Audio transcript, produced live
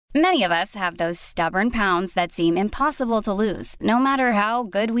Many of us have those stubborn pounds that seem impossible to lose, no matter how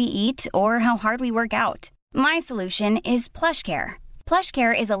good we eat or how hard we work out. My solution is PlushCare.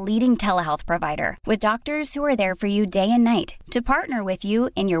 PlushCare is a leading telehealth provider with doctors who are there for you day and night to partner with you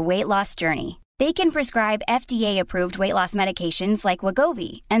in your weight loss journey. They can prescribe FDA-approved weight loss medications like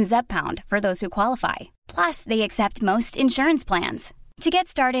Wegovy and Zepbound for those who qualify. Plus, they accept most insurance plans. To get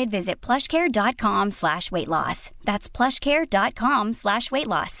started, visit plushcare.com/weightloss. That's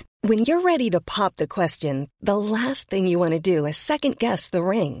plushcare.com/weightloss. When you're ready to pop the question, the last thing you want to do is second-guess the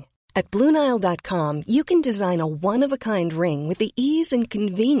ring. At BlueNile.com, you can design a one-of-a-kind ring with the ease and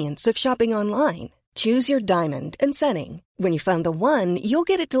convenience of shopping online. Choose your diamond and setting. When you find the one, you'll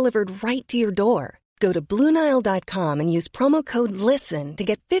get it delivered right to your door. Go to BlueNile.com and use promo code LISTEN to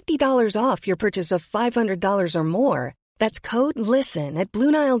get $50 off your purchase of $500 or more. That's code LISTEN at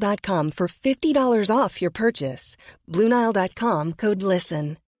BlueNile.com for $50 off your purchase. BlueNile.com, code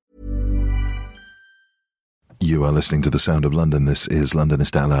LISTEN. You are listening to The Sound of London. This is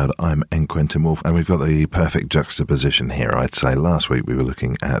Londonist Out Loud. I'm N. Quentin Wolfe, and we've got the perfect juxtaposition here, I'd say. Last week we were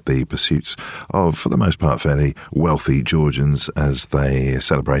looking at the pursuits of, for the most part, fairly wealthy Georgians as they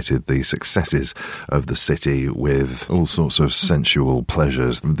celebrated the successes of the city with all sorts of sensual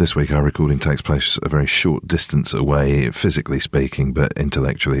pleasures. This week our recording takes place a very short distance away, physically speaking, but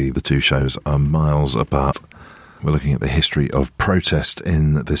intellectually the two shows are miles apart. We're looking at the history of protest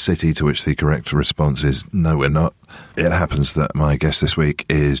in the city, to which the correct response is no, we're not. It happens that my guest this week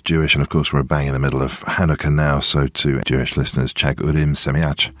is Jewish, and of course we're bang in the middle of Hanukkah now, so to Jewish listeners, Chag Urim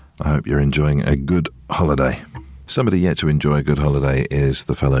Sameach. I hope you're enjoying a good holiday. Somebody yet to enjoy a good holiday is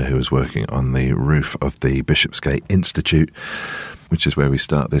the fellow who is working on the roof of the Bishopsgate Institute, which is where we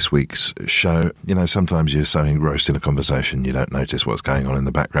start this week's show. You know, sometimes you're so engrossed in a conversation you don't notice what's going on in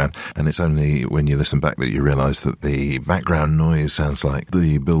the background, and it's only when you listen back that you realise that the background noise sounds like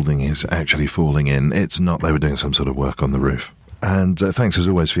the building is actually falling in. It's not. They were doing some sort of work on the roof. And thanks as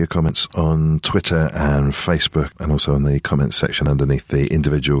always for your comments on Twitter and Facebook, and also in the comments section underneath the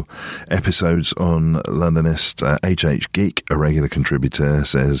individual episodes on Londonist. HH Geek, a regular contributor,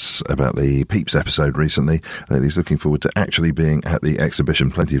 says about the Peeps episode recently that he's looking forward to actually being at the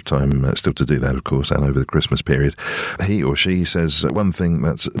exhibition. Plenty of time still to do that, of course, and over the Christmas period. He or she says one thing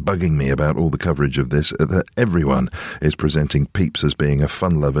that's bugging me about all the coverage of this, that everyone is presenting Peeps as being a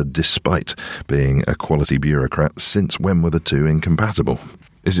fun lover despite being a quality bureaucrat. Since when were the two incompatible?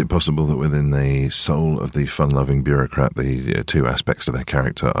 Is it possible that within the soul of the fun-loving bureaucrat, the two aspects of their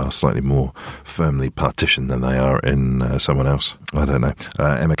character are slightly more firmly partitioned than they are in someone else? I don't know.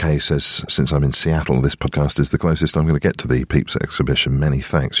 Emma Kay says, since I'm in Seattle, this podcast is the closest I'm going to get to the Peeps exhibition. Many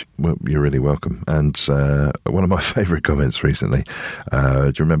thanks. Well, you're really welcome. And one of my favourite comments recently, do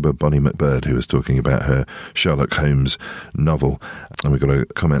you remember Bonnie McBird, who was talking about her Sherlock Holmes novel? And we've got a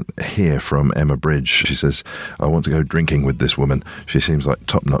comment here from Emma Bridge. She says, I want to go drinking with this woman. She seems like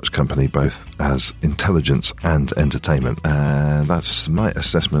top-notch company, both as intelligence and entertainment. And that's my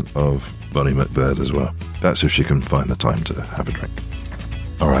assessment of Bonnie McBird as well. That's if she can find the time to have a drink.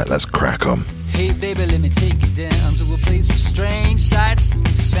 All right, let's crack on. Hey baby, let me take you down to a place of strange sights and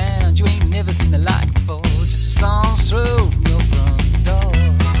sounds. You ain't never seen the like before, just a stone's throw from your front door.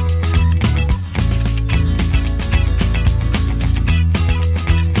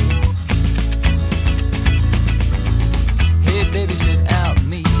 Hey baby, straight out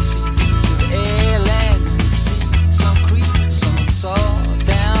me, see a piece of air, land and the sea. Some creep, some saw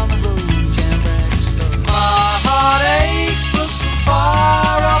down the road, jam brand store. My heart aches for some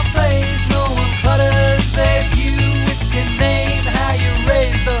far off place. No one clutters their view with your name, how you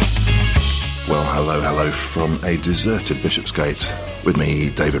raised us. Well, hello from a deserted Bishopsgate. With me,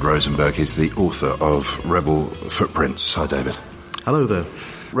 David Rosenberg. He's the author of Rebel Footprints. Hi, David. Hello there.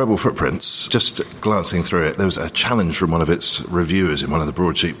 Rebel Footprints, just glancing through it, there was a challenge from one of its reviewers in one of the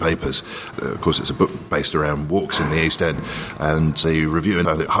broadsheet papers. Of course, it's a book based around walks in the East End, and the reviewer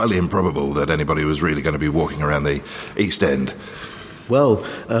found it highly improbable that anybody was really going to be walking around the East End. Well,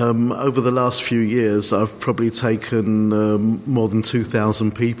 over the last few years, I've probably taken more than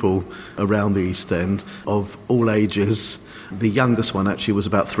 2,000 people around the East End of all ages. The youngest one actually was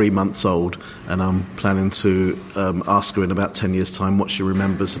about 3 months old, and I'm planning to ask her in about 10 years' time what she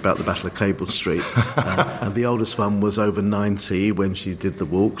remembers about the Battle of Cable Street. And the oldest one was over 90 when she did the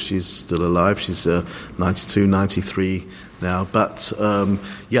walk. She's still alive. She's 92, 93 now. But,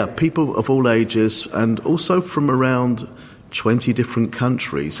 people of all ages, and also from around 20 different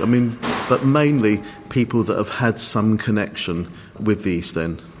countries. I mean, but mainly people that have had some connection with the East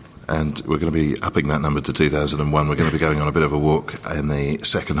End. And we're going to be upping that number to 2001. We're going to be going on a bit of a walk in the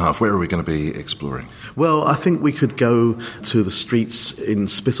second half. Where are we going to be exploring? Well, I think we could go to the streets in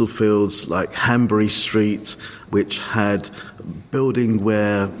Spitalfields like Hanbury Street, which had a building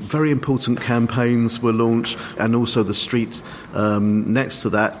where very important campaigns were launched, and also the street next to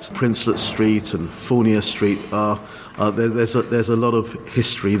that, Princelet Street and Fournier Street, there's a lot of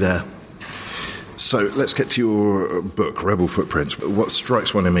history there. So let's get to your book, Rebel Footprints. What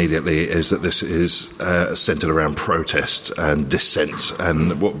strikes one immediately is that this is centred around protest and dissent,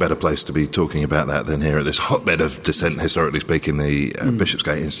 and what better place to be talking about that than here at this hotbed of dissent, historically speaking, the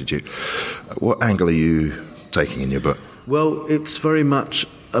Bishopsgate Institute. What angle are you taking in your book? Well, it's very much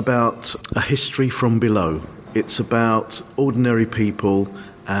about a history from below. It's about ordinary people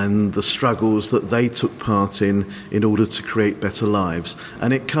and the struggles that they took part in order to create better lives.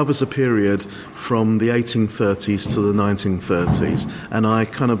 And it covers a period from the 1830s to the 1930s. And I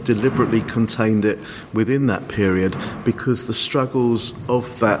kind of deliberately contained it within that period because the struggles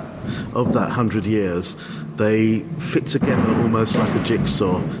of that 100 years, they fit together almost like a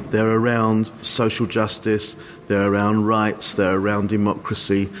jigsaw. They're around social justice, they're around rights, they're around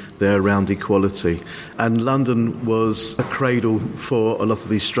democracy, they're around equality. And London was a cradle for a lot of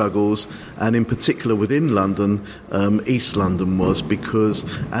these struggles, and in particular within London, East London was, because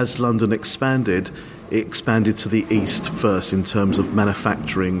as London expanded, it expanded to the east first in terms of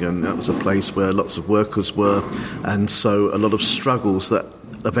manufacturing, and that was a place where lots of workers were, and so a lot of struggles that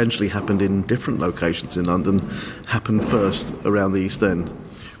eventually happened in different locations in London happened first around the East End.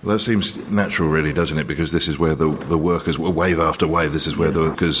 Well, that seems natural, really, doesn't it? Because this is where the workers were, wave after wave, this is where the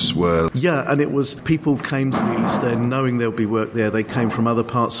workers were. Yeah, and it was, people came to the East End knowing there would be work there. They came from other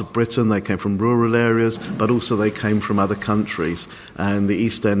parts of Britain, they came from rural areas, but also they came from other countries. And the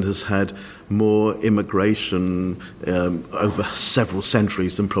East End has had more immigration over several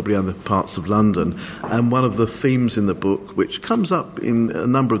centuries than probably other parts of London. And one of the themes in the book, which comes up in a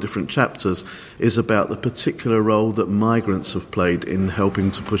number of different chapters, is about the particular role that migrants have played in helping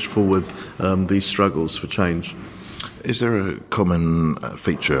to push forward these struggles for change. Is there a common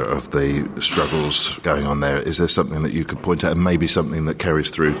feature of the struggles going on there? Is there something that you could point out, and maybe something that carries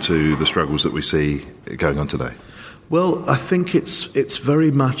through to the struggles that we see going on today? Well, I think it's very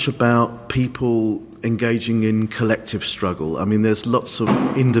much about people engaging in collective struggle. I mean, there's lots of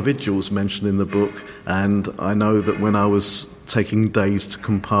individuals mentioned in the book, and I know that when I was taking days to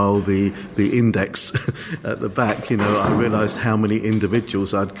compile the index at the back, I realised how many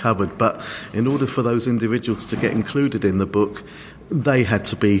individuals I'd covered. But in order for those individuals to get included in the book, they had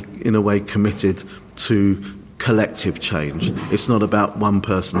to be, in a way, committed to collective change. It's not about one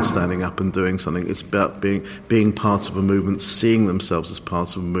person standing up and doing something. It's about being part of a movement, seeing themselves as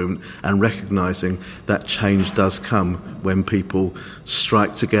part of a movement, and recognising that change does come when people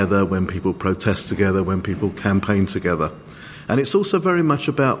strike together, when people protest together, when people campaign together. And it's also very much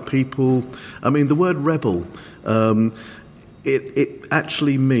about people. I mean, the word rebel, it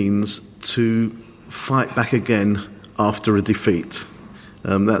actually means to fight back again after a defeat.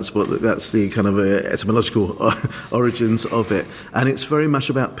 That's the kind of etymological origins of it, and it's very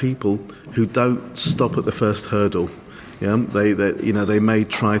much about people who don't stop at the first hurdle. Yeah, they may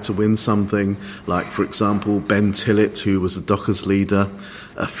try to win something, like, for example, Ben Tillett, who was the dockers leader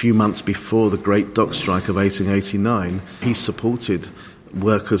a few months before the Great Dock Strike of 1889. He supported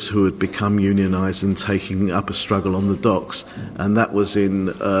workers who had become unionised and taking up a struggle on the docks, and that was in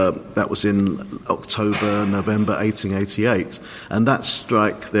October, November 1888, and that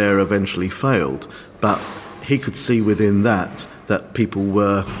strike there eventually failed. But he could see within that people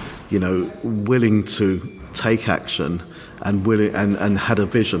were, willing to take action and had a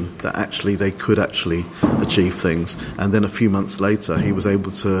vision that actually they could actually achieve things. And then a few months later, he was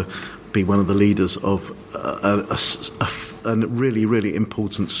able to be one of the leaders of a really, really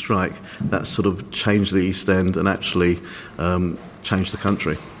important strike that sort of changed the East End and actually changed the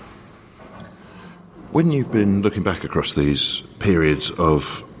country. When you've been looking back across these periods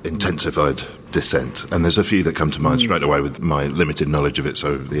of intensified dissent, and there's a few that come to mind straight away with my limited knowledge of it.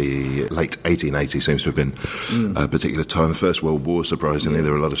 So the late 1880s seems to have been a particular time. The First World War, surprisingly,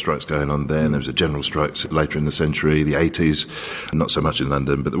 there were a lot of strikes going on there, and there was a general strikes later in the century. The 80s, not so much in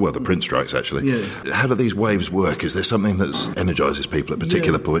London, but the print strikes, actually. Yeah. How do these waves work? Is there something that energises people at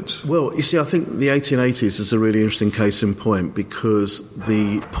particular points? Well, you see, I think the 1880s is a really interesting case in point, because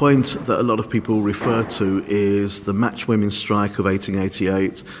the point that a lot of people refer to is the Match Women's Strike of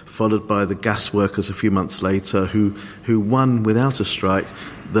 1888, followed by the gas gas workers a few months later who won without a strike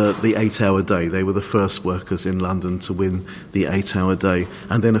the 8-hour day. They were the first workers in London to win the 8-hour day.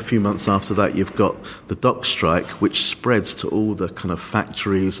 And then a few months after that, you've got the dock strike, which spreads to all the kind of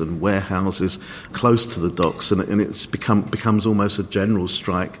factories and warehouses close to the docks, and it's becomes almost a general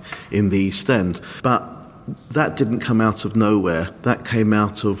strike in the East End. But that didn't come out of nowhere. That came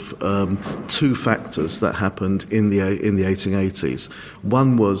out of two factors that happened in the 1880s.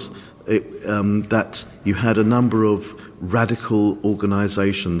 One was that you had a number of radical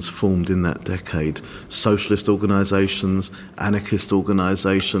organisations formed in that decade, socialist organisations, anarchist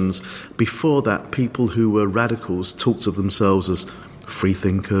organisations. Before that, people who were radicals talked of themselves as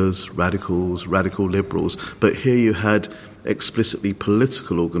freethinkers, radicals, radical liberals. But here you had explicitly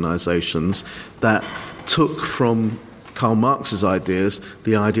political organisations that took from Karl Marx's ideas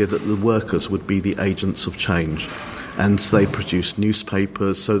the idea that the workers would be the agents of change. And they produced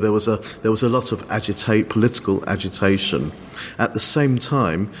newspapers, so there was a lot of political agitation. At the same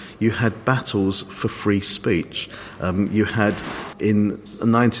time, you had battles for free speech. You had in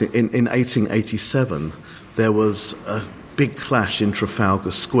 1887 there was a big clash in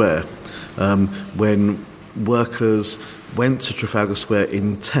Trafalgar Square when workers went to Trafalgar Square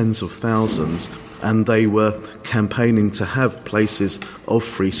in tens of thousands, and they were campaigning to have places of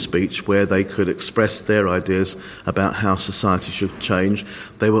free speech where they could express their ideas about how society should change.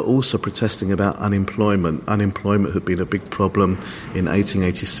 They were also protesting about unemployment. Unemployment had been a big problem in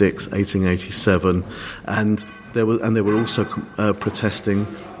 1886, 1887, and they were also protesting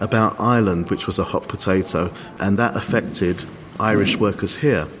about Ireland, which was a hot potato, and that affected Irish workers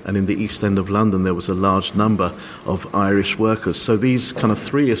here. And in the East End of London, there was a large number of Irish workers. So these kind of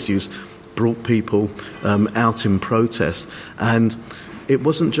three issues brought people out in protest. And it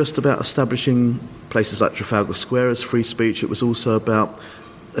wasn't just about establishing places like Trafalgar Square as free speech, it was also about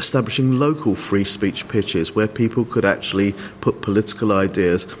establishing local free speech pitches where people could actually put political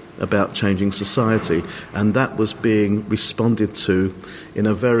ideas about changing society. And that was being responded to in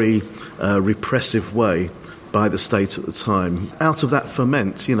a very repressive way by the state at the time. Out of that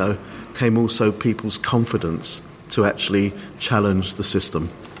ferment, came also people's confidence to actually challenge the system.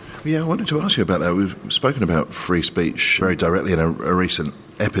 Yeah, I wanted to ask you about that. We've spoken about free speech very directly in a recent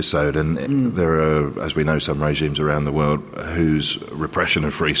episode, and there are, as we know, some regimes around the world whose repression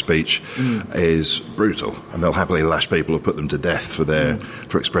of free speech is brutal, and they'll happily lash people or put them to death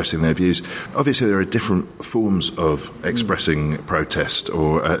for expressing their views. Obviously, there are different forms of expressing protest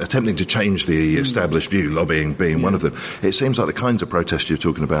or attempting to change the established view, lobbying being one of them. It seems like the kinds of protests you're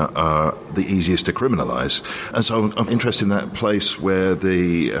talking about are the easiest to criminalise, and so I'm interested in that place where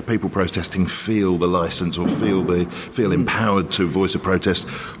the people protesting feel the licence or feel empowered to voice a protest,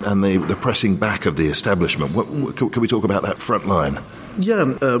 and the pressing back of the establishment. Can we talk about that front line?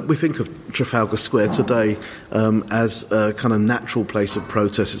 Yeah, we think of Trafalgar Square today as a kind of natural place of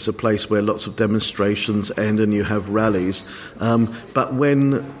protest. It's a place where lots of demonstrations end and you have rallies. But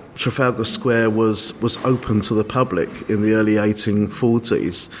when Trafalgar Square was open to the public in the early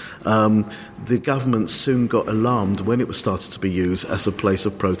 1840s, the government soon got alarmed when it was started to be used as a place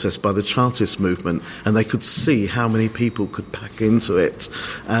of protest by the Chartist movement, and they could see how many people could pack into it.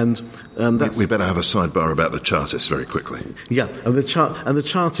 And we better have a sidebar about the Chartists very quickly. Yeah, and the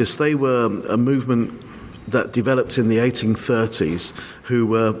Chartists, they were a movement that developed in the 1830s who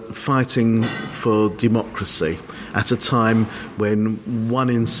were fighting for democracy at a time when 1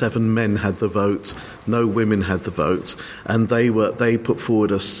 in 7 men had the vote, no women had the vote, and they put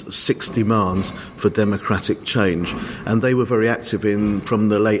forward 6 demands for democratic change, and they were very active from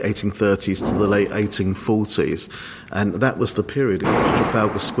the late 1830s to the late 1840s, and that was the period in which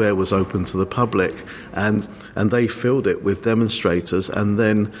Trafalgar Square was open to the public, and they filled it with demonstrators, and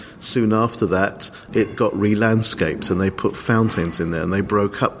then soon after that it got re-landscaped, and they put fountains in there, and they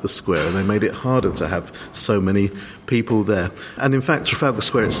broke up the square, and they made it harder to have so many people there. And in fact, Trafalgar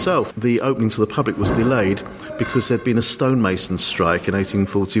Square itself, the opening to the public was delayed because there'd been a stonemason strike in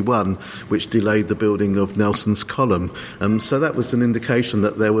 1841, which delayed the building of Nelson's Column. So that was an indication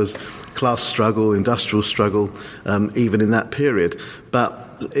that there was class struggle, industrial struggle, even in that period.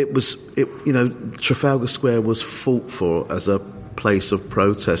 But Trafalgar Square was fought for as a place of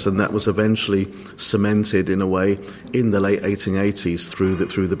protest, and that was eventually cemented in a way in the late 1880s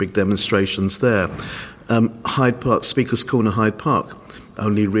through the big demonstrations there. Hyde Park, Speaker's Corner Hyde Park,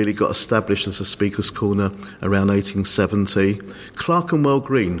 only really got established as a Speaker's Corner around 1870. Clerkenwell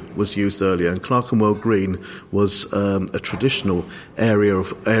Green was used earlier, and Clerkenwell Green was a traditional area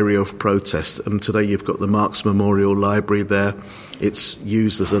of protest. And today you've got the Marx Memorial Library there. It's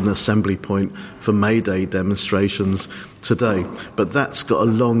used as an assembly point for May Day demonstrations today. But that's got a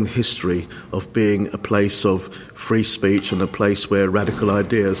long history of being a place of free speech and a place where radical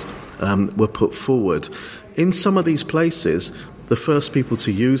ideas were put forward. In some of these places, the first people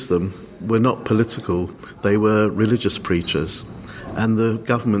to use them were not political, they were religious preachers. And the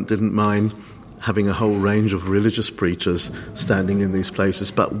government didn't mind having a whole range of religious preachers standing in these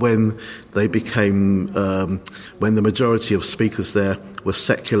places. But when they became, when the majority of speakers there were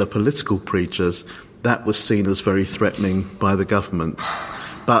secular political preachers, that was seen as very threatening by the government.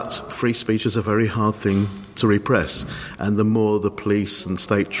 But free speech is a very hard thing to repress. And the more the police and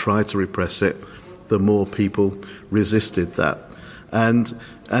state tried to repress it, the more people resisted that. And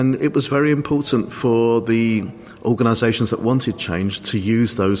it was very important for the organisations that wanted change to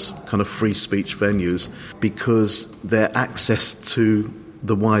use those kind of free speech venues, because their access to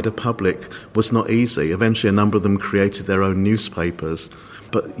the wider public was not easy. Eventually a number of them created their own newspapers,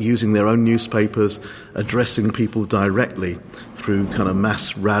 but using their own newspapers, addressing people directly through kind of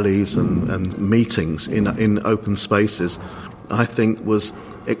mass rallies and meetings in open spaces, I think was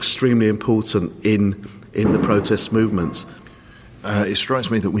extremely important in the protest movements. It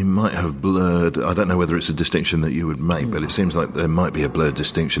strikes me that we might have blurred, I don't know whether it's a distinction that you would make, but it seems like there might be a blurred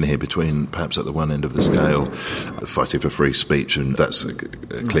distinction here between, perhaps at the one end of the scale, fighting for free speech, and that's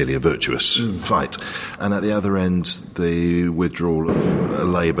clearly a virtuous fight, and at the other end, the withdrawal of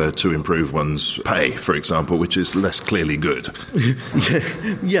labour to improve one's pay, for example, which is less clearly good.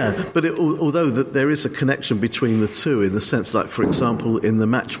 Yeah, but although there is a connection between the two, in the sense, like, for example, in the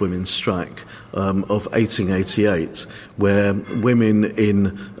Match Women's strike of 1888, where women in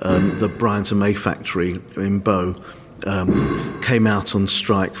the Bryant and May factory in Bow came out on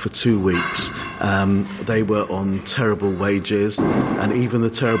strike for 2 weeks. They were on terrible wages, and even the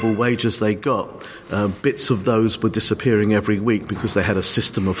terrible wages they got, bits of those were disappearing every week because they had a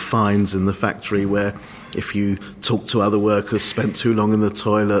system of fines in the factory where if you talked to other workers, spent too long in the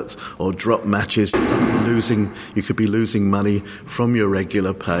toilet, or dropped matches, you could be losing money from your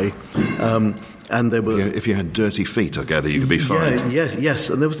regular pay. And there were, if you had dirty feet, I gather you could be fined. Yes,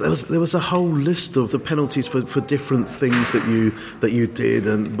 and there was a whole list of the penalties for different things that you did,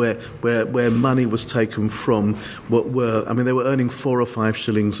 and where money was taken from. They were earning 4 or 5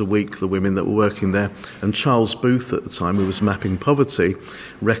 shillings a week, the women that were working there. And Charles Booth at the time, who was mapping poverty,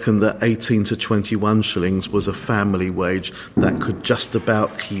 reckoned that 18 to 21 shillings was a family wage that could just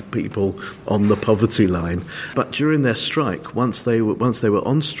about keep people on the poverty line. But during their strike, once they were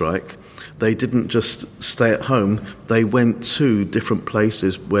on strike, they didn't just stay at home. They went to different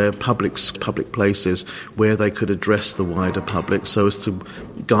places, where public places where they could address the wider public, so as to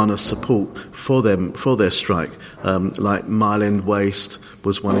garner support for their strike. Like Mile End Waste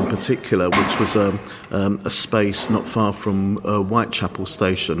was one in particular, which was a space not far from Whitechapel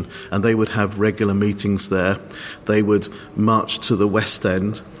Station, and they would have regular meetings there. They would march to the West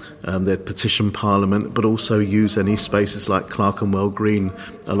End. They'd petition Parliament, but also use any spaces like Clerkenwell Green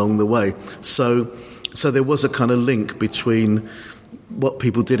along the way. So there was a kind of link between what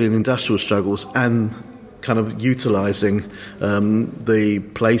people did in industrial struggles and kind of utilising the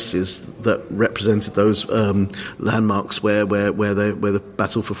places that represented those landmarks where the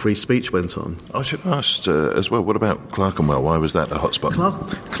battle for free speech went on. I should ask as well, what about Clerkenwell? Why was that a hotspot?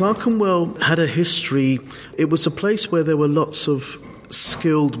 Clerkenwell had a history. It was a place where there were lots of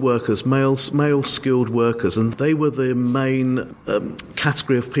skilled workers, male skilled workers, and they were the main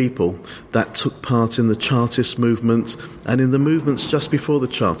category of people that took part in the Chartist movement. And in the movements just before the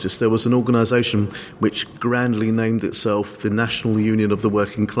Chartists, there was an organisation which grandly named itself the National Union of the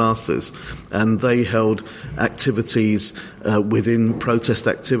Working Classes, and they held activities within protest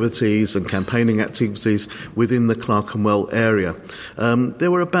activities and campaigning activities within the Clerkenwell area.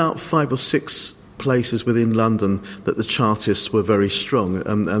 There were about 5 or 6 places within London that the Chartists were very strong,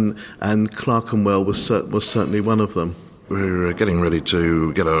 and Clerkenwell was certainly one of them. We're getting ready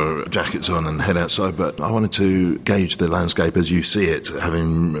to get our jackets on and head outside, but I wanted to gauge the landscape as you see it,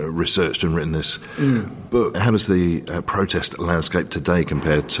 having researched and written this book. How does the protest landscape today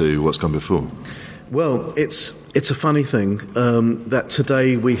compare to what's gone before? Well, it's a funny thing that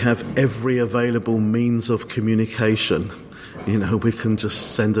today we have every available means of communication. You know, we can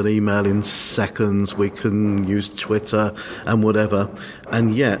just send an email in seconds, we can use Twitter and whatever,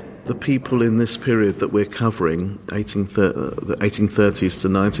 and yet the people in this period that we're covering, the 1830s to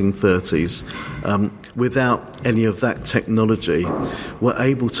 1930s, without any of that technology, were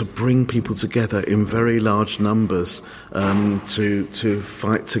able to bring people together in very large numbers to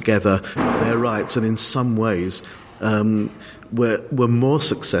fight together their rights, and in some ways were more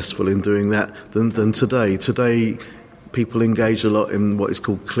successful in doing that than today. Today, people engage a lot in what is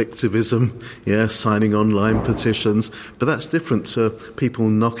called collectivism, signing online petitions. But that's different to people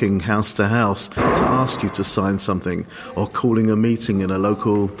knocking house to house to ask you to sign something, or calling a meeting in a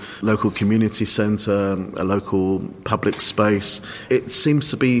local community centre, a local public space. It seems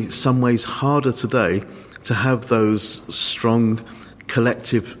to be some ways harder today to have those strong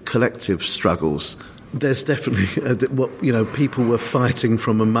collective struggles. There's definitely people were fighting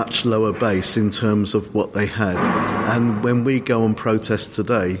from a much lower base in terms of what they had, and when we go on protest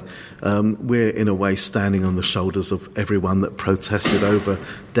today, we're in a way standing on the shoulders of everyone that protested over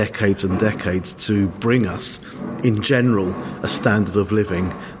decades and decades to bring us, in general, a standard of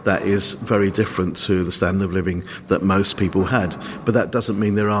living that is very different to the standard of living that most people had. But that doesn't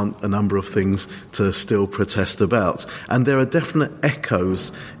mean there aren't a number of things to still protest about, and there are definite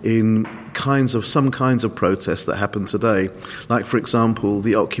echoes in some kinds of protests that happen today, like, for example,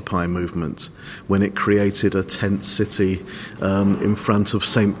 the Occupy movement, when it created a tent city in front of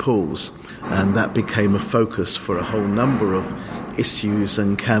St. Paul's, and that became a focus for a whole number of issues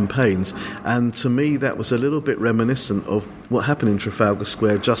and campaigns. And to me, that was a little bit reminiscent of what happened in Trafalgar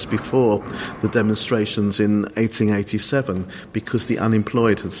Square just before the demonstrations in 1887, because the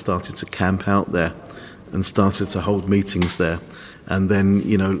unemployed had started to camp out there and started to hold meetings there. And then,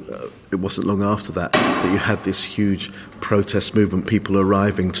 it wasn't long after that you had this huge protest movement, people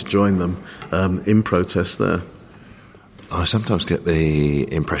arriving to join them in protest there. I sometimes get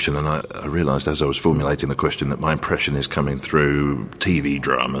the impression, and I realised as I was formulating the question, that my impression is coming through TV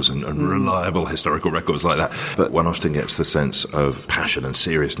dramas and reliable historical records like that. But one often gets the sense of passion and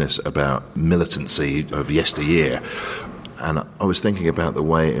seriousness about militancy of yesteryear. And I was thinking about the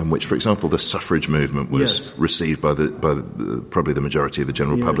way in which, for example, the suffrage movement was received by probably the majority of the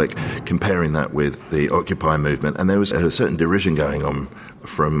general public, comparing that with the Occupy movement. And there was a certain derision going on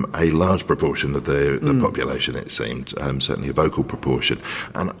from a large proportion of the population, it seemed, certainly a vocal proportion.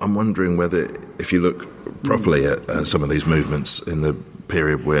 And I'm wondering whether, if you look properly at some of these movements in the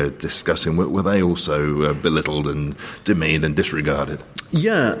period we're discussing, were they also belittled and demeaned and disregarded?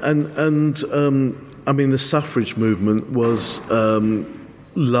 Yeah, and the suffrage movement was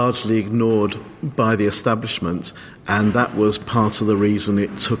largely ignored by the establishment, and that was part of the reason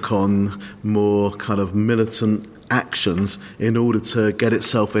it took on more kind of militant actions in order to get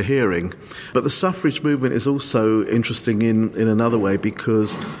itself a hearing. But the suffrage movement is also interesting in another way,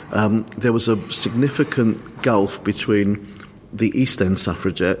 because there was a significant gulf between the East End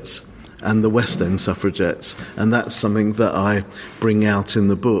suffragettes and the West End suffragettes, and that's something that I bring out in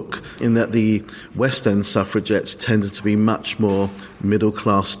the book, in that the West End suffragettes tended to be much more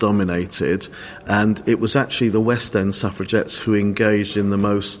middle-class dominated, and it was actually the West End suffragettes who engaged in the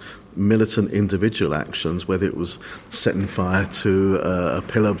most militant individual actions, whether it was setting fire to a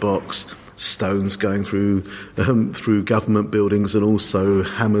pillar box, stones going through government buildings, and also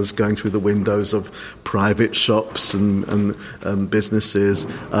hammers going through the windows of private shops and businesses.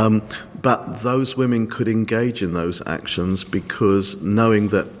 But those women could engage in those actions because knowing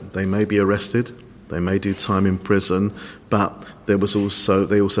that they may be arrested, they may do time in prison, but they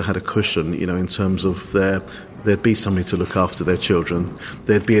also had a cushion, in terms of there'd be somebody to look after their children.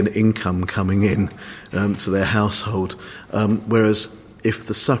 There'd be an income coming in to their household. Whereas if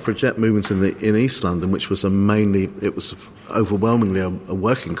the suffragette movement in East London, which was overwhelmingly a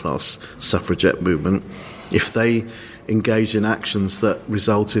working class suffragette movement, if they engaged in actions that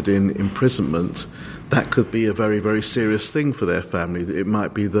resulted in imprisonment, that could be a very, very serious thing for their family. It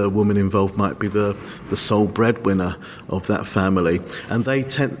might be the woman involved might be the sole breadwinner of that family. And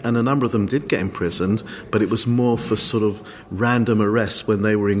and a number of them did get imprisoned, but it was more for sort of random arrests when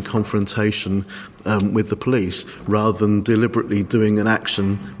they were in confrontation with the police, rather than deliberately doing an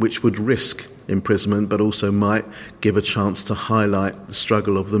action which would risk imprisonment, but also might give a chance to highlight the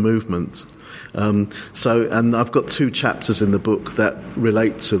struggle of the movement. And I've got 2 chapters in the book that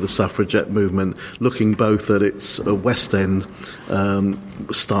relate to the suffragette movement, looking both at its West End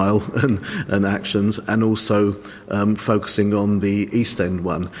style and actions, and also focusing on the East End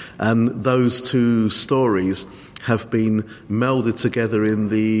one. And those 2 stories have been melded together in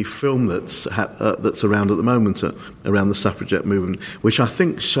the film that's around at the moment, around the suffragette movement, which I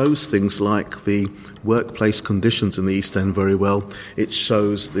think shows things like the workplace conditions in the East End very well. It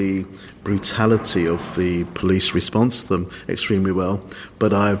shows the brutality of the police response to them extremely well.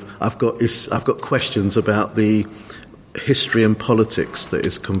 But I've got questions about the history and politics that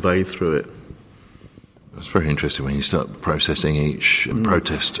is conveyed through it. It's very interesting when you start processing each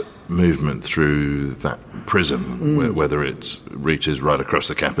protest movement through that prism, whether it reaches right across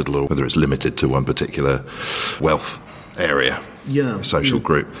the capital or whether it's limited to one particular wealth area. Social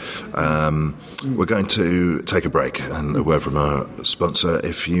group. We're going to take a break and a word from our sponsor.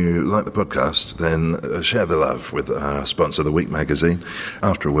 If you like the podcast, then share the love with our sponsor, The Week magazine.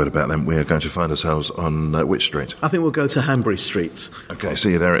 After a word about them, we are going to find ourselves on which street? I think we'll go to Hanbury Street. Okay,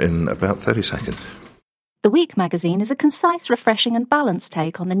 see you there in about 30 seconds. The Week magazine is a concise, refreshing and balanced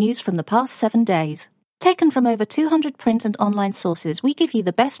take on the news from the past 7 days. Taken from over 200 print and online sources, we give you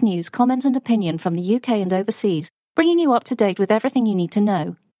the best news, comment and opinion from the UK and overseas, bringing you up to date with everything you need to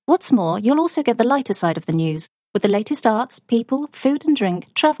know. What's more, you'll also get the lighter side of the news, with the latest arts, people, food and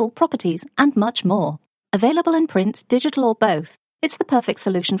drink, travel, properties, and much more. Available in print, digital or both, it's the perfect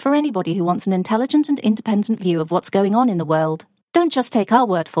solution for anybody who wants an intelligent and independent view of what's going on in the world. Don't just take our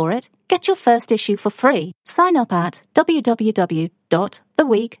word for it. Get your first issue for free. Sign up at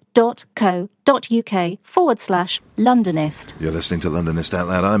www.theweek.co.uk/Londonist. You're listening to Londonist Out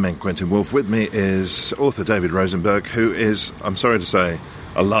Loud. I'm Quentin Woolf. With me is author David Rosenberg, who is, I'm sorry to say,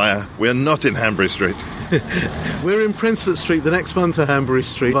 a liar. We're not in Hanbury Street. We're in Princelet Street, the next one to Hanbury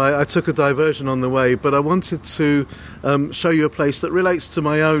Street. I took a diversion on the way, but I wanted to show you a place that relates to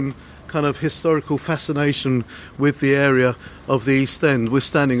my own kind of historical fascination with the area of the East End. We're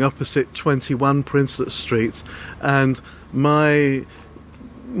standing opposite 21 Princelet Street, and my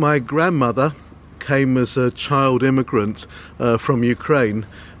grandmother came as a child immigrant from Ukraine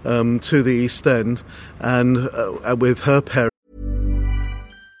to the East End, and with her parents.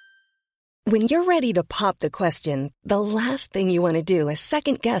 When you're ready to pop the question, the last thing you want to do is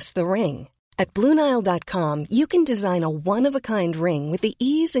second-guess the ring. At BlueNile.com, you can design a one-of-a-kind ring with the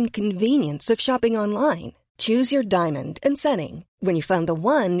ease and convenience of shopping online. Choose your diamond and setting. When you find the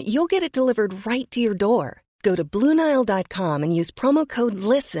one, you'll get it delivered right to your door. Go to BlueNile.com and use promo code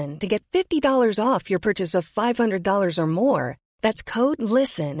LISTEN to get $50 off your purchase of $500 or more. That's code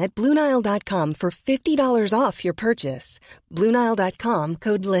LISTEN at BlueNile.com for $50 off your purchase. BlueNile.com,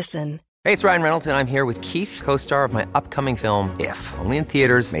 code LISTEN. Hey, it's Ryan Reynolds, and I'm here with Keith, co-star of my upcoming film, If, only in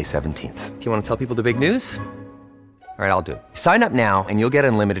theaters May 17th. Do you want to tell people the big news? All right, I'll do it. Sign up now and you'll get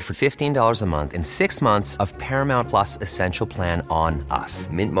unlimited for $15 a month and 6 months of Paramount Plus Essential Plan on us.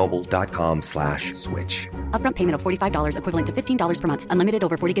 MintMobile.com/switch. Upfront payment of $45 equivalent to $15 per month. Unlimited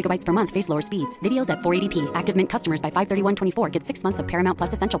over 40 gigabytes per month. Face lower speeds. Videos at 480p. Active Mint customers by 531.24 get 6 months of Paramount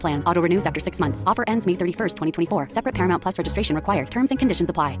Plus Essential Plan. Auto renews after 6 months. Offer ends May 31st, 2024. Separate Paramount Plus registration required. Terms and conditions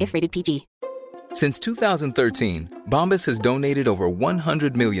apply if rated PG. Since 2013, Bombas has donated over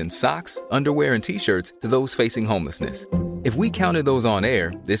 100 million socks, underwear, and T-shirts to those facing homelessness. If we counted those on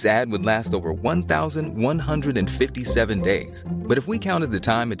air, this ad would last over 1,157 days. But if we counted the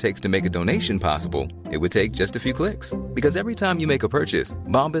time it takes to make a donation possible, it would take just a few clicks. Because every time you make a purchase,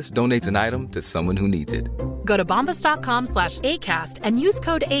 Bombas donates an item to someone who needs it. Go to bombas.com/ACAST and use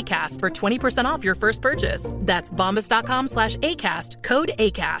code ACAST for 20% off your first purchase. That's bombas.com/ACAST, code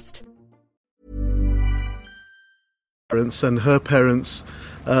ACAST. And her parents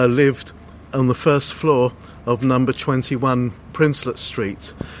lived on the first floor of number 21 Princelet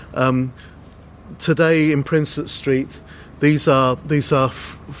Street. Today in Princelet Street, these are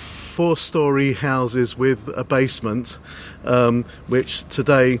four-storey houses with a basement, which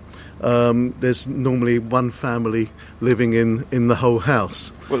today there's normally one family living in the whole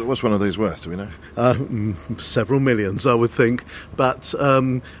house. Well, what's one of these worth, do we know? Several millions, I would think. But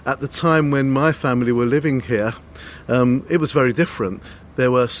at the time when my family were living here, it was very different. There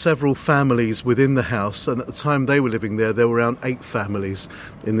were several families within the house, and at the time they were living there were around 8 families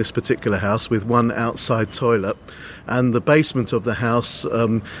in this particular house with one outside toilet. And the basement of the house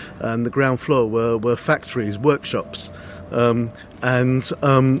and the ground floor were factories, workshops.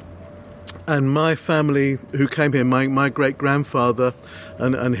 And my family who came here, my great-grandfather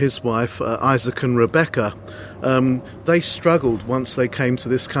and his wife, Isaac and Rebecca, they struggled once they came to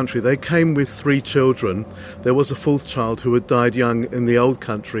this country. They came with 3 children. There was a 4th child who had died young in the old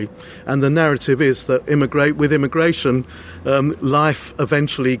country. And the narrative is that with immigration, life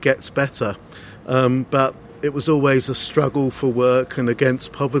eventually gets better. But it was always a struggle for work and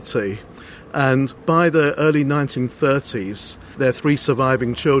against poverty. And by the early 1930s, their 3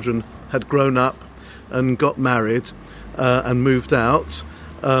 surviving children had grown up and got married and moved out.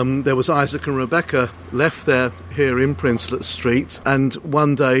 There was Isaac and Rebecca left there here in Princelet Street, and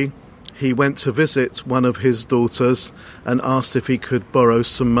one day he went to visit one of his daughters and asked if he could borrow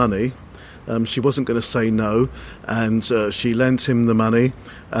some money. She wasn't going to say no, and she lent him the money,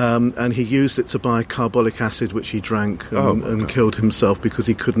 and he used it to buy carbolic acid, which he drank and killed himself because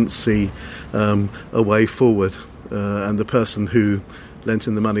he couldn't see a way forward. And the person who lent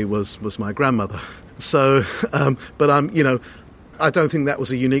him the money was my grandmother. So, but I don't think that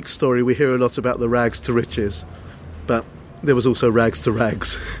was a unique story. We hear a lot about the rags to riches, but there was also rags to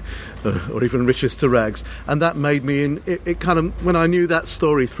rags, or even riches to rags. And that made me, it kind of, when I knew that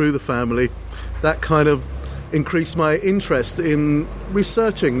story through the family, that kind of increased my interest in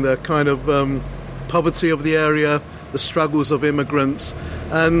researching the kind of poverty of the area, the struggles of immigrants.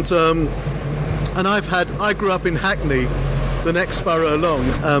 And I grew up in Hackney, the next borough along,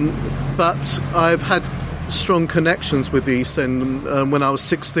 but I've had strong connections with the East End. When I was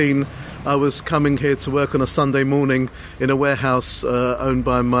 16, I was coming here to work on a Sunday morning in a warehouse owned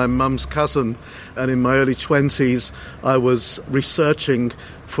by my mum's cousin, and in my early 20s I was researching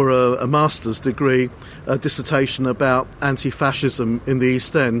for a master's degree, a dissertation about anti-fascism in the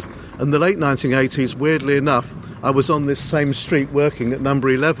East End. In the late 1980s, weirdly enough, I was on this same street working at number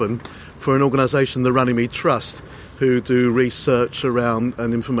 11 for an organisation, the Runnymede Trust, who do research around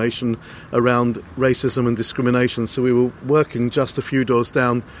and information around racism and discrimination. So we were working just a few doors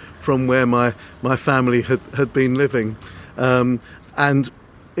down from where my family had been living. And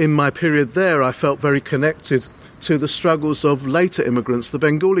in my period there, I felt very connected to the struggles of later immigrants, the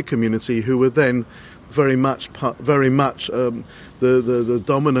Bengali community, who were then very much the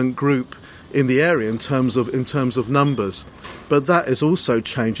dominant group in the area in terms of numbers. But that is also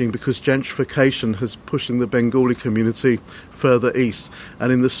changing because gentrification is pushing the Bengali community further east.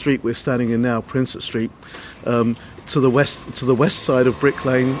 And in the street we're standing in now, Prinsett Street, to the west side of Brick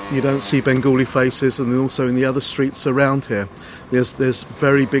Lane, you don't see Bengali faces, and then also in the other streets around here, there's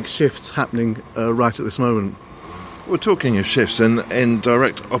very big shifts happening right at this moment. We're talking of shifts in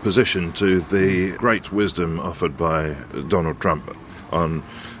direct opposition to the great wisdom offered by Donald Trump on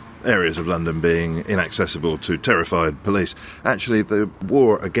areas of London being inaccessible to terrified police. Actually, the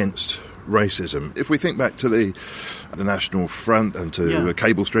war against racism, if we think back to the National Front and to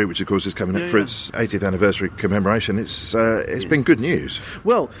Cable Street, which of course is coming up for its 80th anniversary commemoration, it's been good news.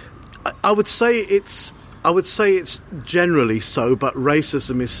 Well, I would say it's generally so, but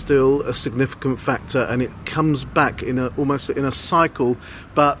racism is still a significant factor, and it comes back almost in a cycle.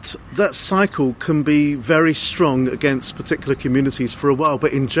 But that cycle can be very strong against particular communities for a while.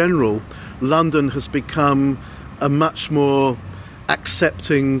 But in general, London has become a much more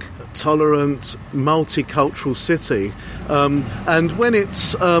accepting, tolerant, multicultural city. And when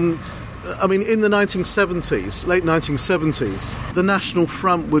it's in the 1970s, late 1970s, the National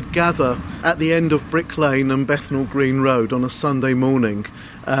Front would gather at the end of Brick Lane and Bethnal Green Road on a Sunday morning,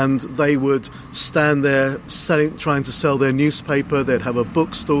 and they would stand there trying to sell their newspaper. They'd have a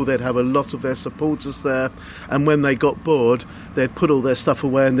bookstall, they'd have a lot of their supporters there, and when they got bored, they'd put all their stuff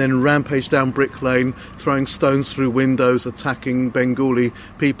away and then rampage down Brick Lane, throwing stones through windows, attacking Bengali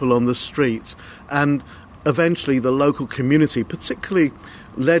people on the street. And eventually the local community, particularly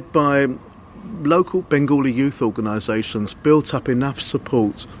led by local Bengali youth organisations, built up enough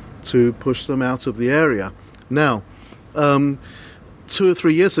support to push them out of the area. Now, 2 or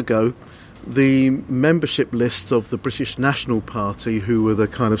 3 years ago, the membership lists of the British National Party, who were the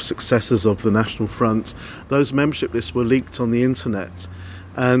kind of successors of the National Front, those membership lists were leaked on the internet.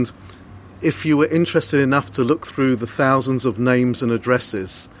 And if you were interested enough to look through the thousands of names and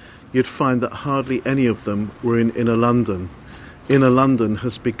addresses, you'd find that hardly any of them were in Inner London. Inner London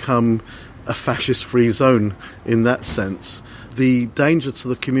has become a fascist-free zone in that sense. The danger to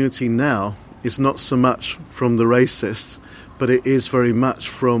the community now is not so much from the racists, but it is very much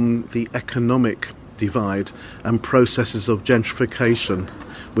from the economic divide and processes of gentrification,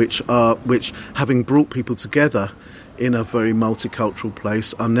 which having brought people together in a very multicultural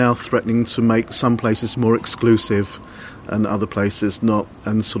place, are now threatening to make some places more exclusive and other places not,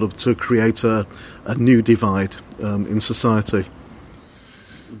 and sort of to create a new divide in society.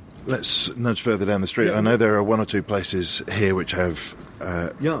 Let's nudge further down the street. Yeah. I know there are one or two places here which have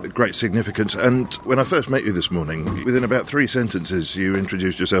great significance. And when I first met you this morning, within about 3 sentences, you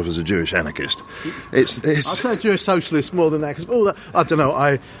introduced yourself as a Jewish anarchist. It's I'll say Jewish socialist more than that, because I don't know.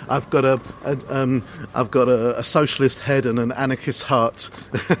 I've got a socialist head and an anarchist heart.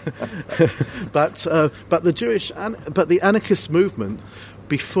 but the anarchist movement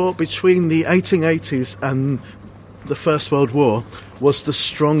between the 1880s and the First World War was the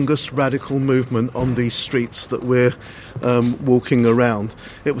strongest radical movement on these streets that we're walking around.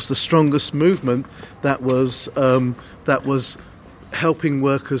 It was the strongest movement that was helping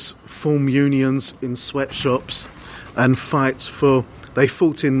workers form unions in sweatshops and fight for they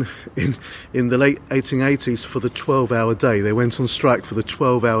fought in the late 1880s for the 12-hour day. They went on strike for the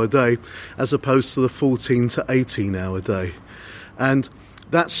 12-hour day as opposed to the 14 to 18-hour day. And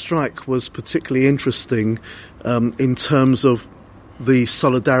that strike was particularly interesting in terms of the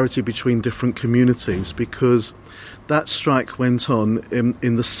solidarity between different communities, because that strike went on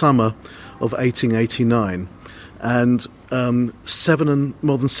in the summer of 1889. And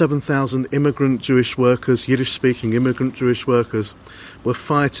more than 7,000 immigrant Jewish workers, Yiddish-speaking immigrant Jewish workers, were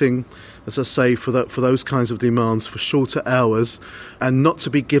fighting, as I say, for those kinds of demands, for shorter hours, and not to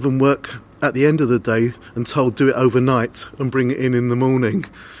be given work at the end of the day and told do it overnight and bring it in the morning.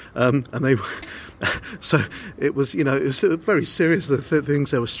 And they, so it was very serious, the things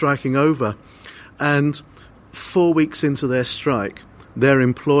they were striking over. And 4 weeks into their strike, their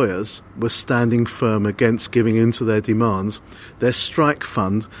employers were standing firm against giving in to their demands. Their strike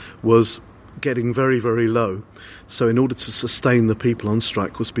fund was getting very, very low. So in order to sustain the people on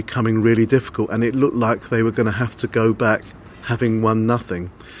strike was becoming really difficult, and it looked like they were going to have to go back having won nothing.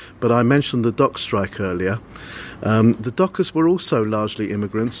 But I mentioned the dock strike earlier. The dockers were also largely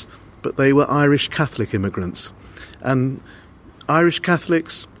immigrants, but they were Irish Catholic immigrants. And Irish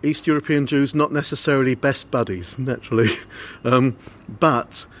Catholics, East European Jews, not necessarily best buddies, naturally.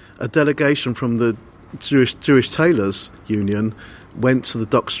 But a delegation from the Jewish Tailors Union went to the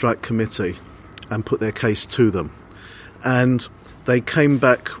dock strike committee and put their case to them. And they came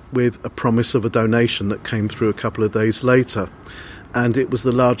back with a promise of a donation that came through a couple of days later. And it was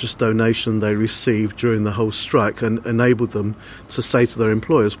the largest donation they received during the whole strike, and enabled them to say to their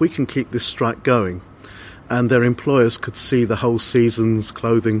employers, we can keep this strike going. And their employers could see the whole season's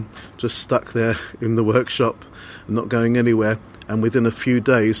clothing just stuck there in the workshop, not going anywhere. And within a few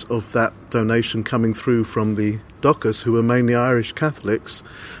days of that donation coming through from the dockers, who were mainly Irish Catholics,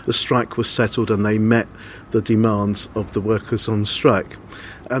 the strike was settled and they met the demands of the workers on strike.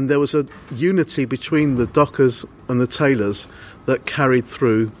 And there was a unity between the dockers and the tailors that carried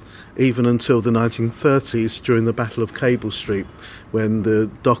through even until the 1930s during the Battle of Cable Street, when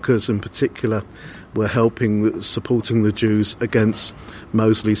the dockers in particular were supporting the Jews against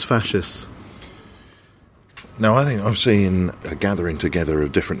Mosley's fascists. Now, I think I've seen a gathering together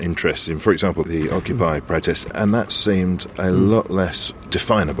of different interests in, for example, the Occupy protests, and that seemed a lot less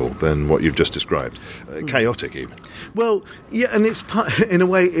definable than what you've just described. Chaotic, even. Well, yeah, and it's in a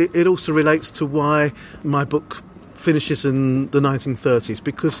way, it also relates to why my book finishes in the 1930s,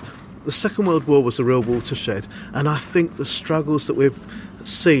 because the Second World War was a real watershed, and I think the struggles that we've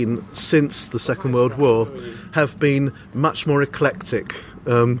seen since the Second World War have been much more eclectic,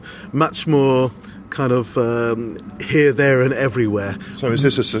 much more kind of here, there and everywhere. So is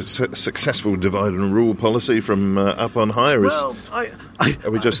this a successful divide and rule policy from up on high? Well,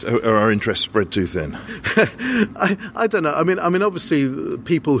 are our interests spread too thin? I don't know. I mean, obviously,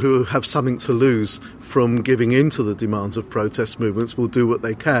 people who have something to lose from giving in to the demands of protest movements will do what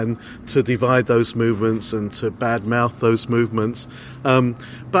they can to divide those movements and to badmouth those movements.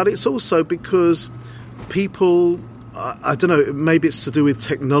 But it's also because people, I don't know, maybe it's to do with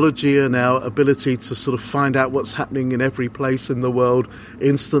technology and our ability to sort of find out what's happening in every place in the world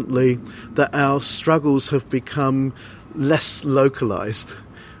instantly, that our struggles have become less localised.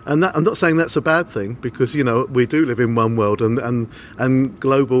 And that, I'm not saying that's a bad thing, because, we do live in one world and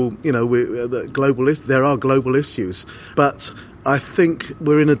global, there are global issues. But I think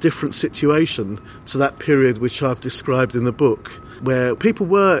we're in a different situation to that period which I've described in the book, where people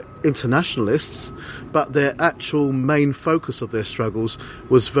were internationalists, but their actual main focus of their struggles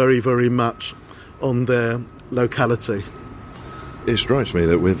was very, very much on their locality. It strikes me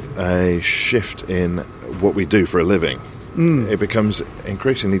that with a shift in what we do for a living, it becomes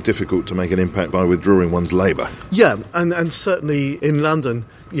increasingly difficult to make an impact by withdrawing one's labour. Yeah, and certainly in London,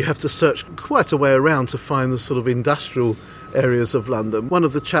 you have to search quite a way around to find the sort of industrial areas of London. One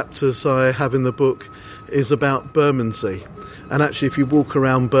of the chapters I have in the book is about Bermondsey. And actually, if you walk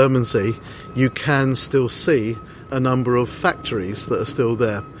around Bermondsey, you can still see a number of factories that are still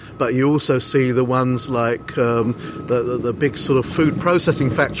there. But you also see the ones like the big sort of food processing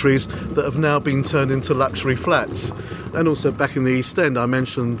factories that have now been turned into luxury flats. And also back in the East End, I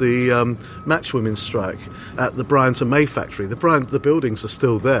mentioned the Matchwomen's strike at the Bryant and May factory. The buildings are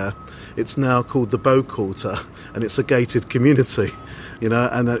still there. It's now called the Bow Quarter, and it's a gated community. you know,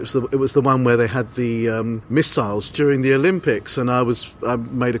 and it was the one where they had the missiles during the Olympics, and I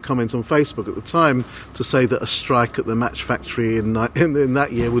made a comment on Facebook at the time to say that a strike at the match factory in that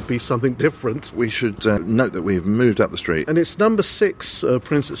year would be something different. We should note that we've moved up the street. And it's number 6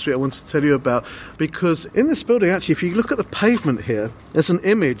 Princelet Street I wanted to tell you about, because in this building, actually, if you look at the pavement here, there's an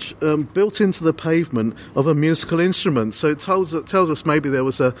image built into the pavement of a musical instrument. So it tells us maybe there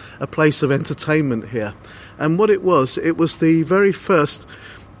was a place of entertainment here. And what it was the very first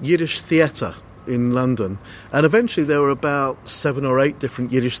Yiddish theatre in London. And eventually there were about 7 or 8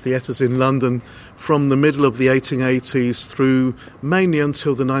 different Yiddish theatres in London from the middle of the 1880s through mainly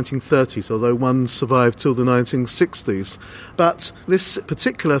until the 1930s, although one survived till the 1960s. But this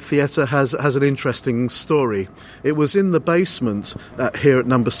particular theatre has an interesting story. It was in the basement here at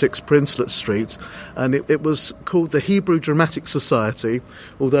number 6 Princelet Street, and it was called the Hebrew Dramatic Society,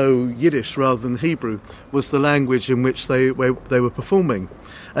 although Yiddish rather than Hebrew was the language in which they were performing.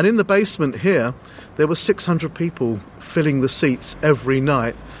 And in the basement here, there were 600 people filling the seats every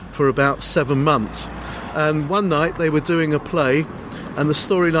night for about 7 months. And one night they were doing a play, and the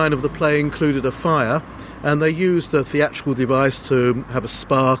storyline of the play included a fire, and they used a theatrical device to have a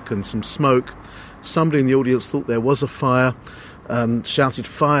spark and some smoke. Somebody in the audience thought there was a fire, shouted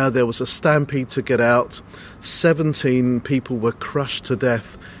fire. There was a stampede to get out. 17 people were crushed to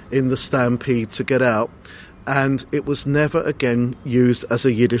death in the stampede to get out. And it was never again used as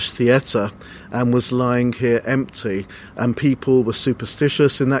a Yiddish theatre and was lying here empty. And people were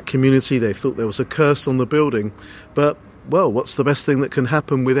superstitious in that community. They thought there was a curse on the building. But, well, what's the best thing that can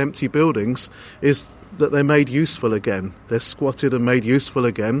happen with empty buildings is that they're made useful again. They're squatted and made useful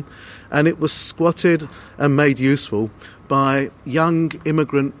again. And it was squatted and made useful by young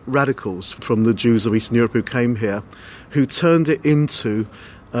immigrant radicals from the Jews of Eastern Europe who came here, who turned it into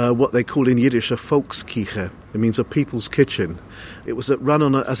what they call in Yiddish a Volksküche. It means a people's kitchen. It was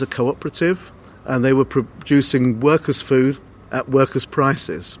run as a cooperative, and they were producing workers' food at workers'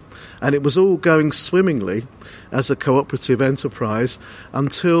 prices. And it was all going swimmingly as a cooperative enterprise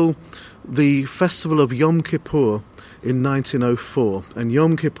until the festival of Yom Kippur in 1904. And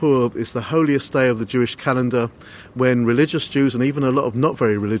Yom Kippur is the holiest day of the Jewish calendar, when religious Jews, and even a lot of not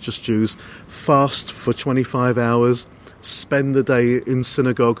very religious Jews, fast for 25 hours, spend the day in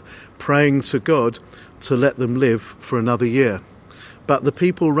synagogue praying to God to let them live for another year. But the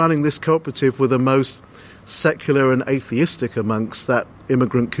people running this cooperative were the most secular and atheistic amongst that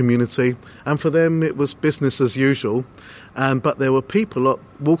immigrant community, and for them it was business as usual. But there were people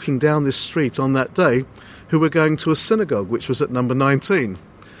walking down this street on that day who were going to a synagogue, which was at number 19,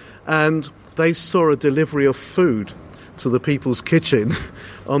 and they saw a delivery of food to the people's kitchen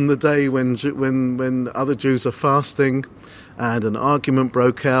on the day when other Jews are fasting, and an argument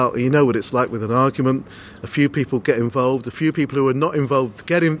broke out. You know what it's like with an argument. A few people get involved. A few people who are not involved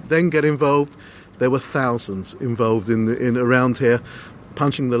get involved. There were thousands involved in around here,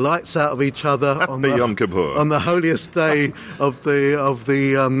 punching the lights out of each other on Yom Kippur, on the holiest day of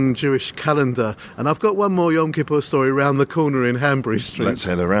the Jewish calendar. And I've got one more Yom Kippur story around the corner in Hanbury Street. Let's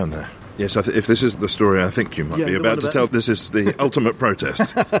head around there. Yes, if this is the story I think you might be about to tell, this is the ultimate protest.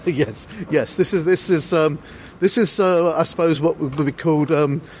 Yes. This is I suppose what would be called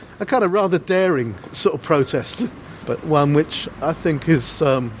a kind of rather daring sort of protest, but one which I think is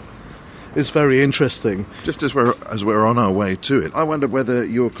very interesting. Just as we're on our way to it, I wonder whether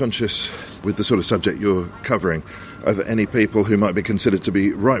you're conscious, with the sort of subject you're covering, of any people who might be considered to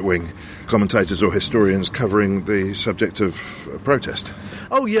be right-wing commentators or historians covering the subject of protest.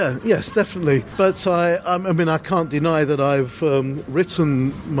 Oh, yes, definitely. But I can't deny that I've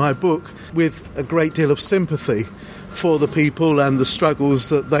written my book with a great deal of sympathy for the people and the struggles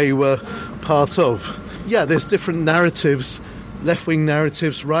that they were part of. Yeah, there's different narratives, left-wing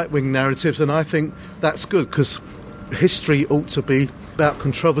narratives, right-wing narratives, and I think that's good, because history ought to be about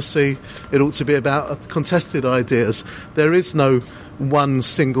controversy. It ought to be about contested ideas. There is no one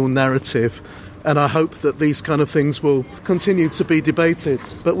single narrative, and I hope that these kind of things will continue to be debated.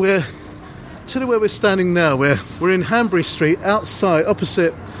 But to where we're standing now, we're in Hanbury Street, outside,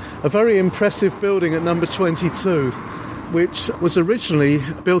 opposite a very impressive building at number 22, which was originally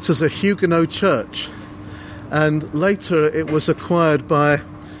built as a Huguenot church, and later it was acquired by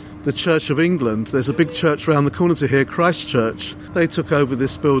the Church of England. There's a big church around the corner to here, Christ Church. They took over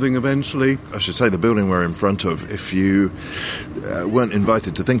this building eventually. I should say the building we're in front of, if you weren't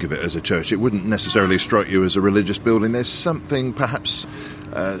invited to think of it as a church, it wouldn't necessarily strike you as a religious building. There's something perhaps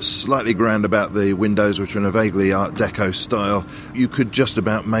slightly grand about the windows, which are in a vaguely Art Deco style. You could just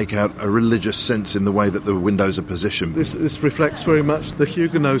about make out a religious sense in the way that the windows are positioned. This reflects very much the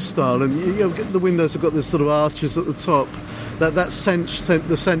Huguenot style, and the windows have got this sort of arches at the top.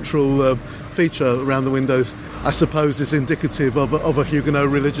 The central feature around the windows, I suppose, is indicative of a Huguenot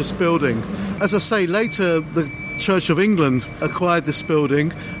religious building. As I say, later the Church of England acquired this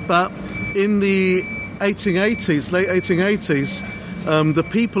building, but in the late 1880s, the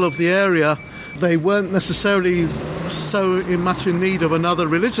people of the area, they weren't necessarily so much in need of another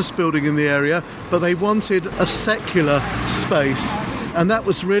religious building in the area, but they wanted a secular space. And that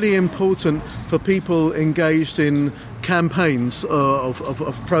was really important for people engaged in campaigns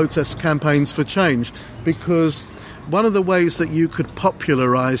of protest campaigns for change, because one of the ways that you could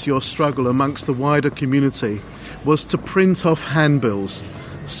popularise your struggle amongst the wider community was to print off handbills,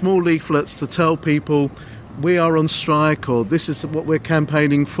 small leaflets to tell people, we are on strike, or this is what we're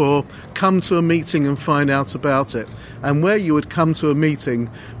campaigning for, come to a meeting and find out about it. And where you would come to a meeting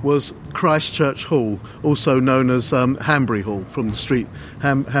was Christchurch Hall, also known as Hanbury Hall, from the street,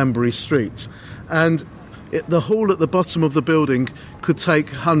 Hanbury Street. And the hall at the bottom of the building could take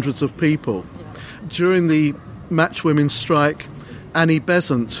hundreds of people. During the Match Women's strike, Annie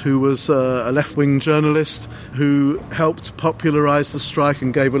Besant, who was a left-wing journalist who helped popularise the strike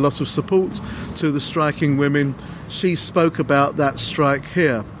and gave a lot of support to the striking women, she spoke about that strike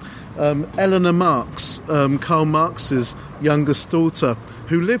here. Eleanor Marx, Karl Marx's youngest daughter,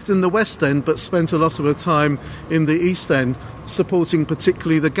 who lived in the West End but spent a lot of her time in the East End supporting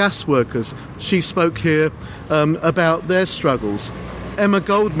particularly the gas workers, she spoke here about their struggles. Emma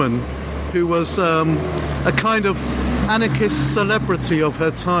Goldman, who was a kind of anarchist celebrity of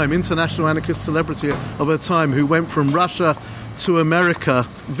her time, international anarchist celebrity of her time, who went from Russia to America,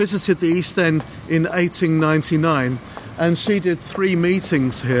 visited the East End in 1899, and she did 3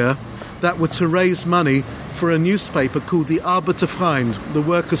 meetings here that were to raise money for a newspaper called the Arbeiterfreund, the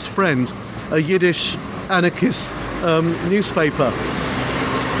Workers' Friend, a Yiddish anarchist newspaper.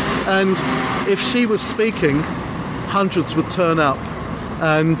 And if she was speaking, hundreds would turn up.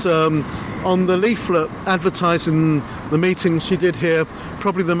 And on the leaflet advertising the meeting she did here,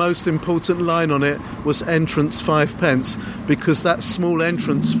 probably the most important line on it was entrance 5 pence, because that small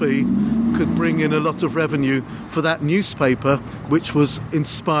entrance fee could bring in a lot of revenue for that newspaper, which was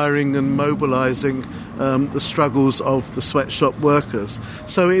inspiring and mobilising the struggles of the sweatshop workers.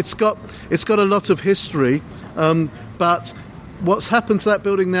 So it's got a lot of history, but what's happened to that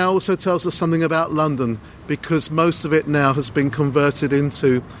building now also tells us something about London, because most of it now has been converted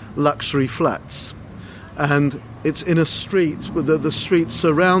into luxury flats. And it's in a street, the streets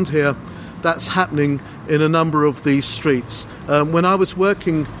around here, that's happening in a number of these streets. When I was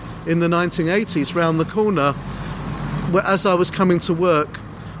working in the 1980s round the corner, as I was coming to work,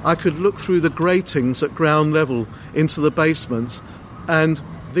 I could look through the gratings at ground level into the basement, and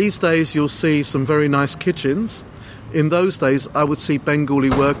these days you'll see some very nice kitchens. In those days, I would see Bengali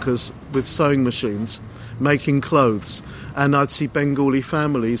workers with sewing machines making clothes, and I'd see Bengali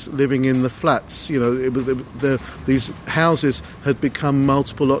families living in the flats. These houses had become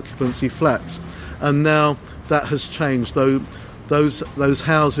multiple occupancy flats, and now that has changed. Though those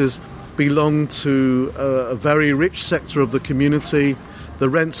houses belong to a very rich sector of the community. The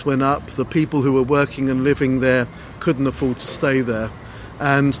rents went up. The people who were working and living there couldn't afford to stay there,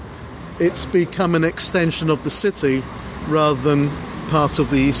 and it's become an extension of the city rather than part of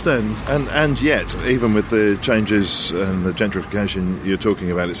the East End. And yet, even with the changes and the gentrification you're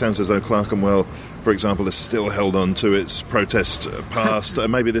talking about, it sounds as though Clerkenwell, for example, has still held on to its protest past.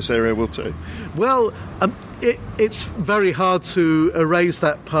 Maybe this area will too. Well, it's very hard to erase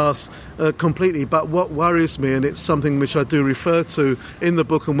that past completely, but what worries me, and it's something which I do refer to in the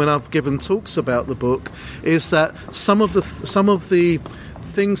book and when I've given talks about the book, is that some of the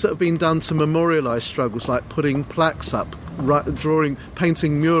things that have been done to memorialise struggles, like putting plaques up,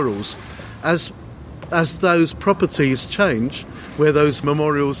 painting murals, as those properties change where those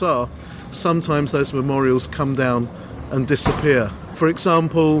memorials are, sometimes those memorials come down and disappear. For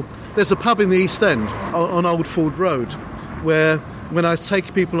example, there's a pub in the East End on Old Ford Road where when I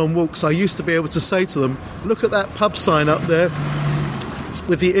take people on walks, I used to be able to say to them, look at that pub sign up there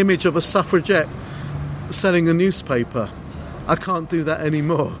with the image of a suffragette selling a newspaper. I can't do that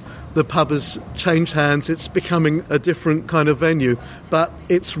anymore. The pub has changed hands. It's becoming a different kind of venue. But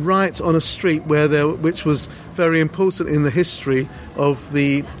it's right on a street which was very important in the history of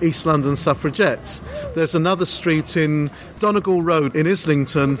the East London suffragettes. There's another street in Donegal Road in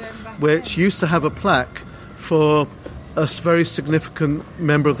Islington which used to have a plaque for a very significant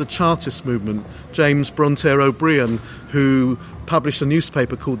member of the Chartist movement, James Bronte O'Brien, who published a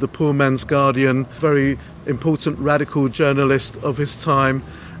newspaper called The Poor Man's Guardian, very important radical journalist of his time,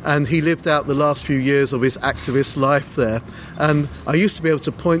 and he lived out the last few years of his activist life there. And I used to be able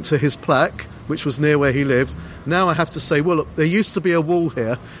to point to his plaque, which was near where he lived. Now I have to say, well, look, there used to be a wall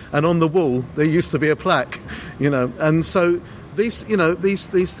here, and on the wall there used to be a plaque, and so these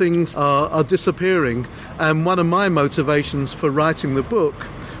things are disappearing. And one of my motivations for writing the book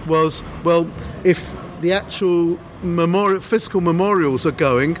was, well, if the actual physical memorials are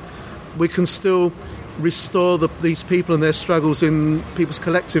going, we can still restore these people and their struggles in people's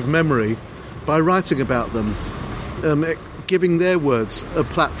collective memory by writing about them, giving their words a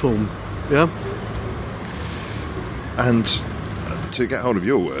platform. Yeah. And to get hold of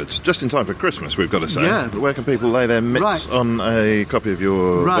your words, just in time for Christmas, we've got to say. Yeah. Where can people lay their mitts on a copy of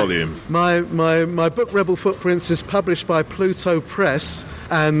your volume? My book, Rebel Footprints, is published by Pluto Press,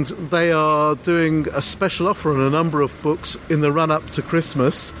 and they are doing a special offer on a number of books in the run-up to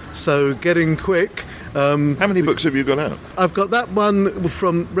Christmas, so get in quick. How many books have you got out? I've got that one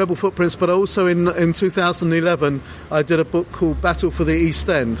from Rebel Footprints, but also in 2011 I did a book called Battle for the East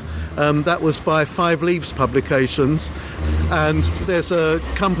End. That was by Five Leaves Publications, and there's a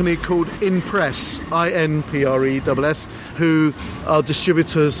company called InPress, INPRESS, who are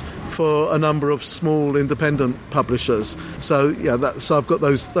distributors for a number of small independent publishers. So yeah, so I've got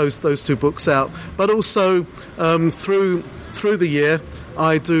those two books out. But also through the year,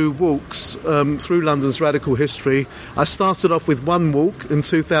 I do walks through London's radical history. I started off with one walk in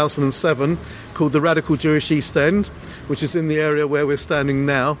 2007 called the Radical Jewish East End, which is in the area where we're standing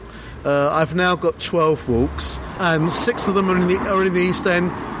now. I've now got 12 walks, and 6 of them are in the East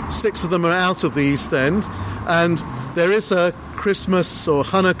End, 6 of them are out of the East End, and there is a Christmas or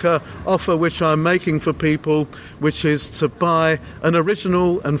Hanukkah offer which I'm making for people, which is to buy an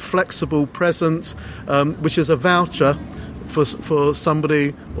original and flexible present, which is a voucher for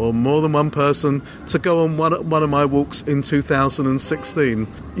somebody or more than one person to go on one of my walks in 2016.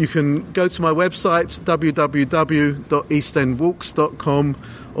 You can go to my website, www.eastendwalks.com,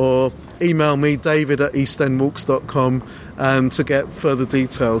 or email me, david@eastendwalks.com, and to get further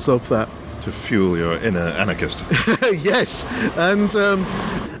details of that. To fuel your inner anarchist. Yes, and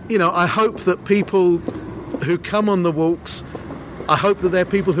I hope that people who come on the walks, I hope that they're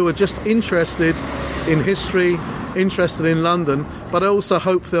people who are just interested in history, interested in London, but I also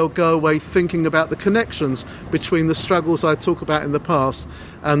hope they'll go away thinking about the connections between the struggles I talk about in the past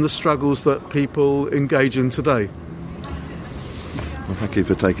and the struggles that people engage in today. Well, thank you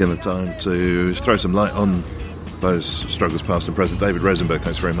for taking the time to throw some light on those struggles past and present. David Rosenberg,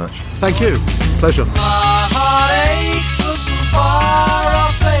 thanks very much. Thank you. Pleasure.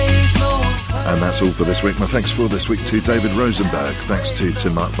 And that's all for this week. My thanks for this week to David Rosenberg. Thanks to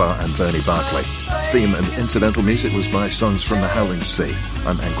Mark Barr and Bernie Barclay. Theme and incidental music was by Songs from the Howling Sea.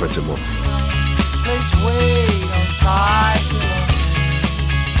 I'm Ann Quentin Wolfe.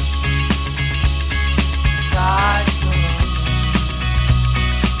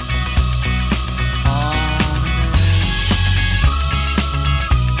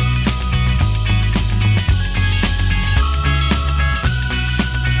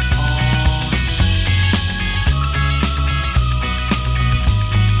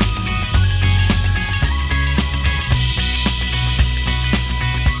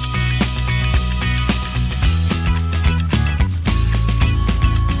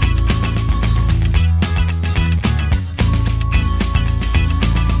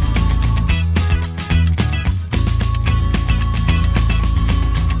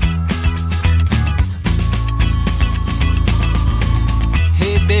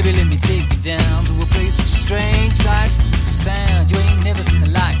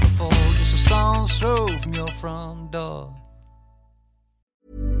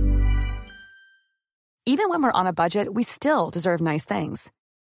 Even when we're on a budget, we still deserve nice things.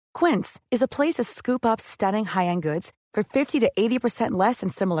 Quince is a place to scoop up stunning high-end goods for 50 to 80% less than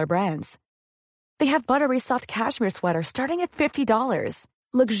similar brands. They have buttery soft cashmere sweaters starting at $50,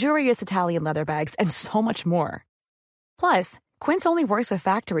 luxurious Italian leather bags, and so much more. Plus, Quince only works with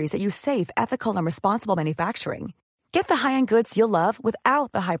factories that use safe, ethical, and responsible manufacturing. Get the high-end goods you'll love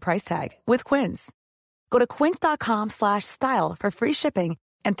without the high price tag with Quince. Go to quince.com/style for free shipping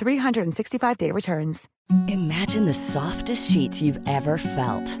and 365-day returns. Imagine the softest sheets you've ever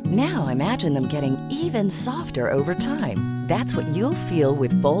felt. Now imagine them getting even softer over time. That's what you'll feel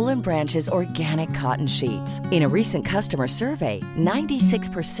with Boll & Branch's organic cotton sheets. In a recent customer survey,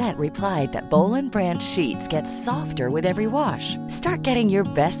 96% replied that Boll & Branch sheets get softer with every wash. Start getting your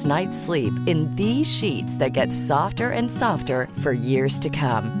best night's sleep in these sheets that get softer and softer for years to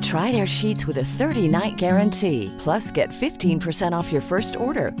come. Try their sheets with a 30-night guarantee. Plus, get 15% off your first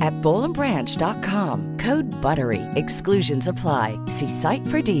order at bollandbranch.com. Code BUTTERY. Exclusions apply. See site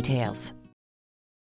for details.